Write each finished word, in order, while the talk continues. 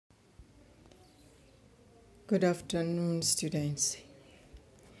Good afternoon, students.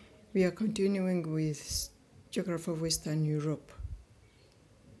 We are continuing with Geography of Western Europe.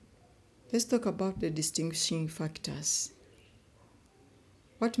 Let's talk about the distinguishing factors.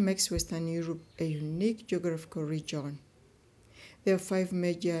 What makes Western Europe a unique geographical region? There are 5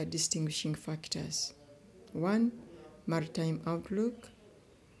 major distinguishing factors. 1. Maritime outlook,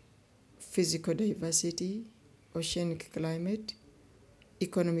 physical diversity, oceanic climate,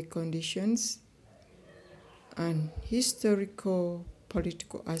 economic conditions, and historical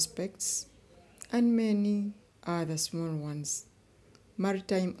political aspects, and many other small ones.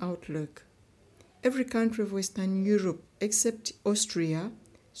 Maritime outlook. Every country of Western Europe except Austria,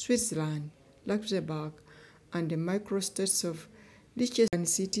 Switzerland, Luxembourg, and the microstates of Liechtenstein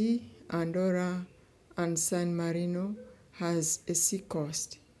City, Andorra, and San Marino has a sea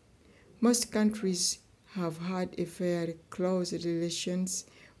coast. Most countries have had a very close relations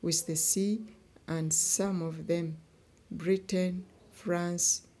with the sea, and some of them, Britain,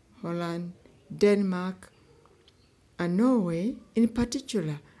 France, Holland, Denmark, and Norway in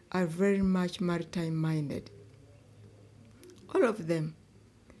particular, are very much maritime-minded. All of them,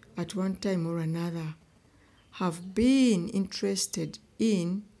 at one time or another, have been interested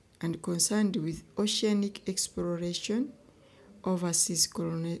in and concerned with oceanic exploration, overseas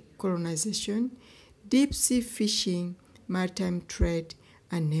colonization, deep-sea fishing, maritime trade,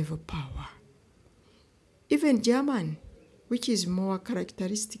 and naval power. Even Germany, which is more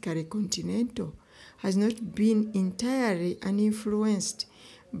characteristically continental, has not been entirely uninfluenced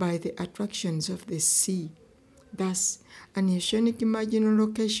by the attractions of the sea. Thus, an oceanic marginal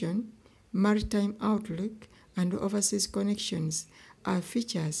location, maritime outlook, and overseas connections are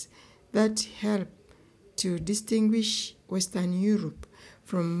features that help to distinguish Western Europe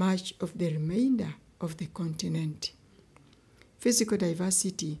from much of the remainder of the continent. Physical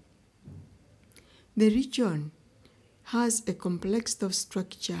diversity. The region has a complex of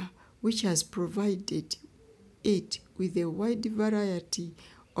structure which has provided it with a wide variety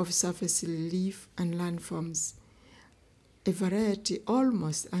of surface relief and landforms, a variety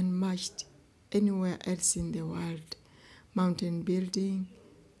almost unmatched anywhere else in the world. Mountain building,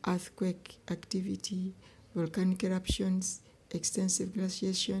 earthquake activity, volcanic eruptions, extensive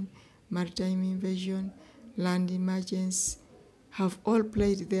glaciation, maritime invasion, land emergence have all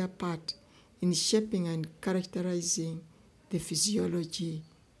played their part in shaping and characterizing the physiology.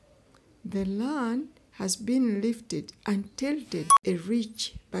 The land has been lifted and tilted, a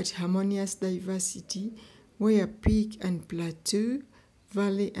rich but harmonious diversity where peak and plateau,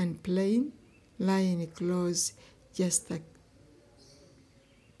 valley and plain lie in a close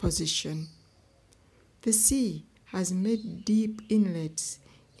juxtaposition. The sea has made deep inlets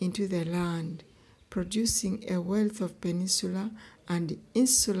into the land, producing a wealth of peninsular and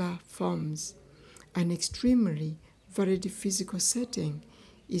insular forms. An extremely varied physical setting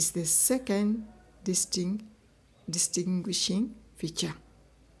is the second distinguishing feature.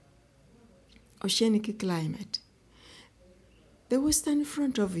 Oceanic climate. The western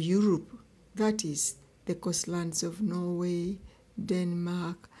front of Europe, that is, the coastlands of Norway,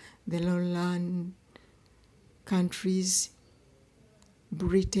 Denmark, the lowland countries,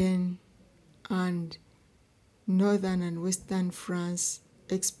 Britain, and northern and western France,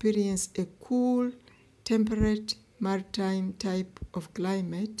 experience a cool, temperate, maritime type of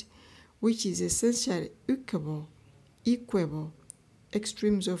climate, which is essentially equable,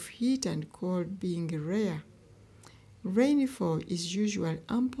 extremes of heat and cold being rare. Rainfall is usually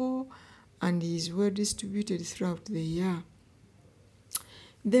ample and is well distributed throughout the year.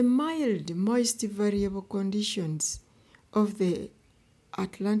 The mild, moist, variable conditions of the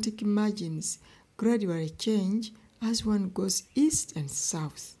Atlantic margins gradually change as one goes east and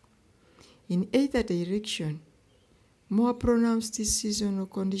south. In either direction, more pronounced seasonal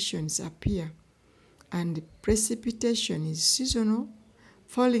conditions appear, and precipitation is seasonal,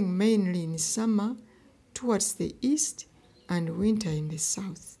 falling mainly in summer towards the east and winter in the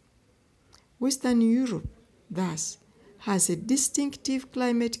south. Western Europe, thus, has a distinctive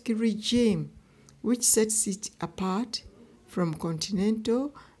climatic regime which sets it apart from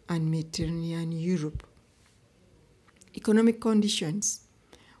continental and Mediterranean Europe. Economic conditions.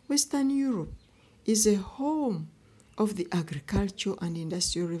 Western Europe is a home of the agricultural and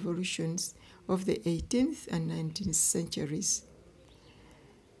industrial revolutions of the 18th and 19th centuries.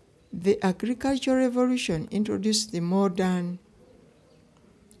 The agricultural revolution introduced the modern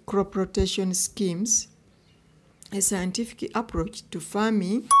crop rotation schemes, a scientific approach to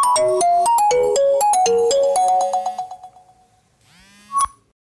farming,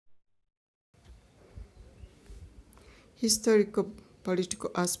 historical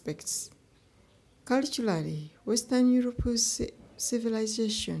political aspects. Culturally, Western Europe's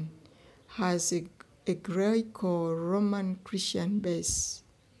civilization has a Greco-Roman Christian base.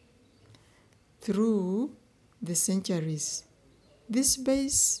 Through the centuries, this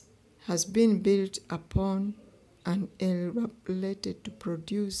base has been built upon and elaborated to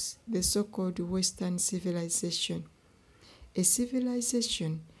produce the so-called Western civilization, a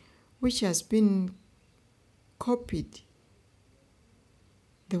civilization which has been copied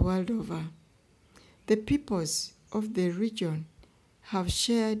the world over. The peoples of the region have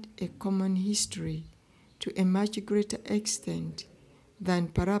shared a common history to a much greater extent than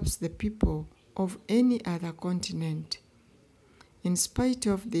perhaps the people of any other continent. In spite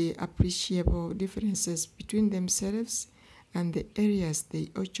of the appreciable differences between themselves and the areas they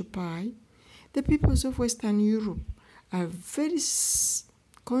occupy, the peoples of Western Europe are very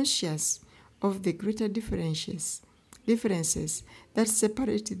conscious of the greater differences that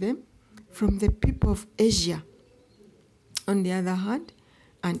separate them from the people of Asia, on the other hand,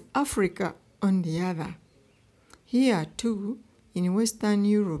 and Africa on the other. Here, too, in Western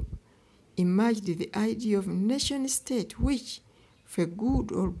Europe, emerged the idea of nation-state, which, for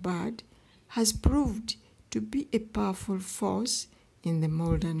good or bad, has proved to be a powerful force in the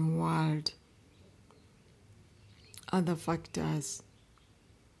modern world. Other factors.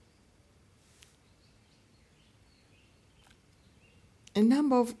 A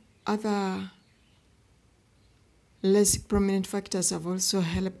number of other less prominent factors have also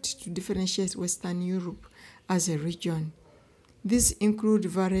helped to differentiate Western Europe as a region. These include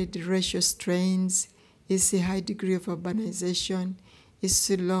varied racial strains, its high degree of urbanization, its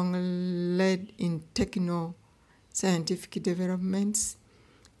long lead in techno-scientific developments,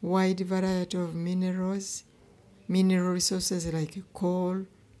 wide variety of mineral resources like coal,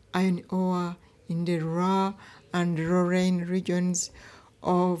 iron ore in the Ruhr and Rhine regions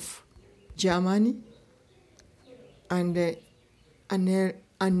of Germany and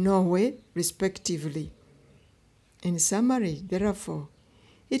Norway, respectively. In summary, therefore,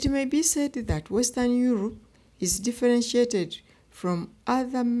 it may be said that Western Europe is differentiated from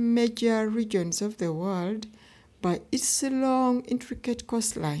other major regions of the world by its long, intricate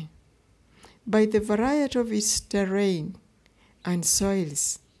coastline, by the variety of its terrain and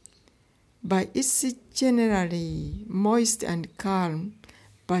soils, by its generally moist and calm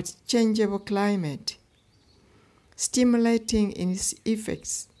but changeable climate, stimulating in its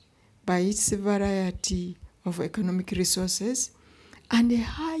effects by its variety of economic resources and a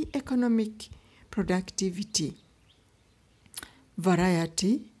high economic productivity.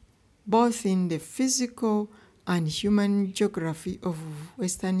 Variety, both in the physical and human geography of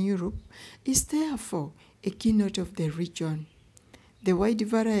Western Europe, is therefore a keynote of the region. The wide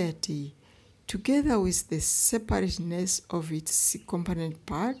variety, together with the separateness of its component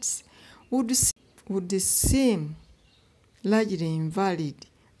parts, would seem largely invalid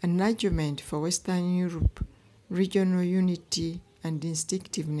an argument for Western Europe, regional unity and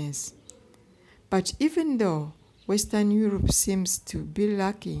distinctiveness. But even though Western Europe seems to be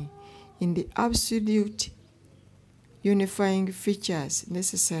lacking in the absolute unifying features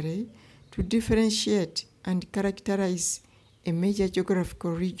necessary to differentiate and characterize a major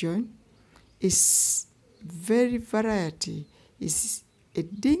geographical region, its very variety is a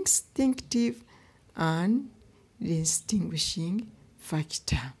distinctive and distinguishing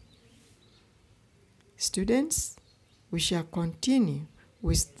factor. Students, we shall continue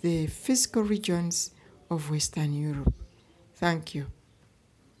with the physical regions of Western Europe. Thank you.